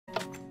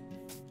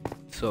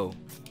So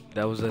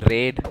there was a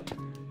raid.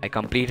 I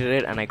completed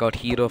it and I got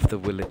hero of the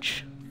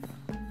village.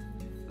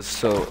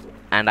 So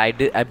I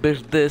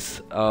built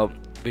this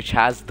which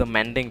has the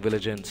mending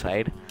villager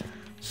inside.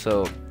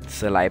 So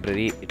it's a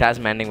library. It has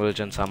mending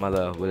villager and some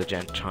other village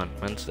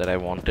enchantments that I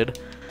wanted.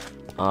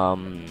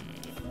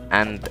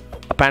 And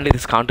apparently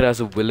this counted as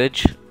a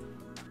village.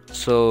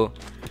 So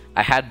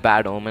I had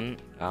bad omen.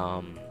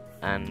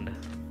 And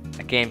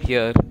I came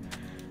here,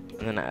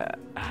 and then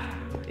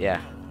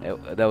yeah,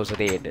 that was a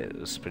raid. It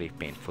was pretty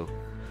painful,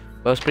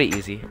 but it was pretty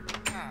easy.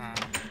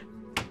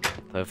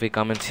 So if we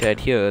come inside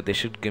here, they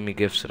should give me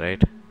gifts,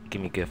 right?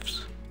 Give me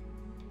gifts.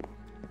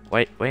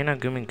 Why you not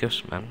giving me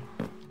gifts, man?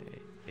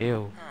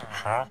 Ew.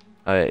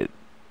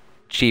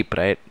 Cheap,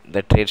 right?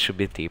 The trade should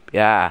be cheap.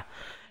 Yeah.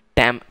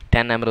 10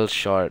 emeralds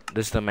short.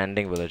 This is the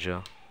mending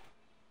villager.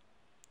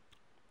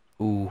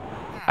 Ooh.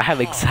 I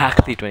have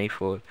exactly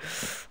 24.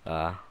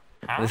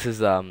 This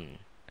is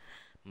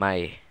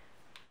my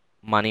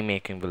money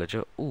making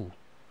villager. Ooh.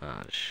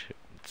 Shit.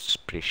 It's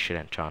pretty shit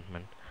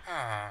enchantment.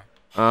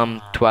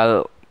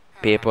 12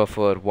 paper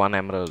for 1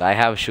 emerald. I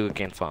have a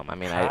sugarcane farm. I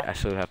mean, I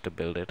still have to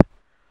build it.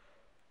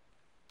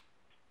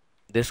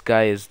 This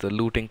guy is the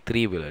looting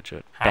 3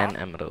 villager. 10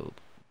 emerald.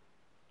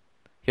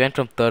 He went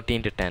from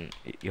 13 to 10.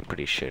 You're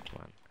pretty shit,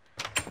 man.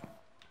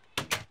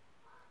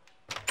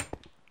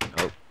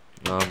 Oh.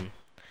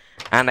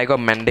 And I got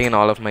mending in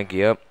all of my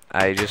gear.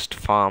 I just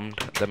farmed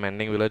the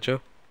mending villager.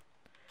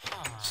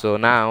 So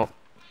now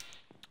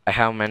I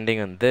have mending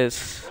on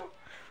this.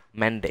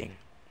 Mending.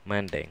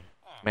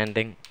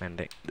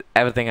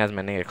 Everything has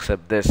mending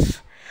except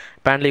this.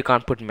 Apparently you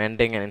can't put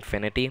mending and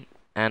infinity,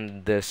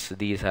 and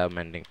these have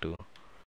mending too.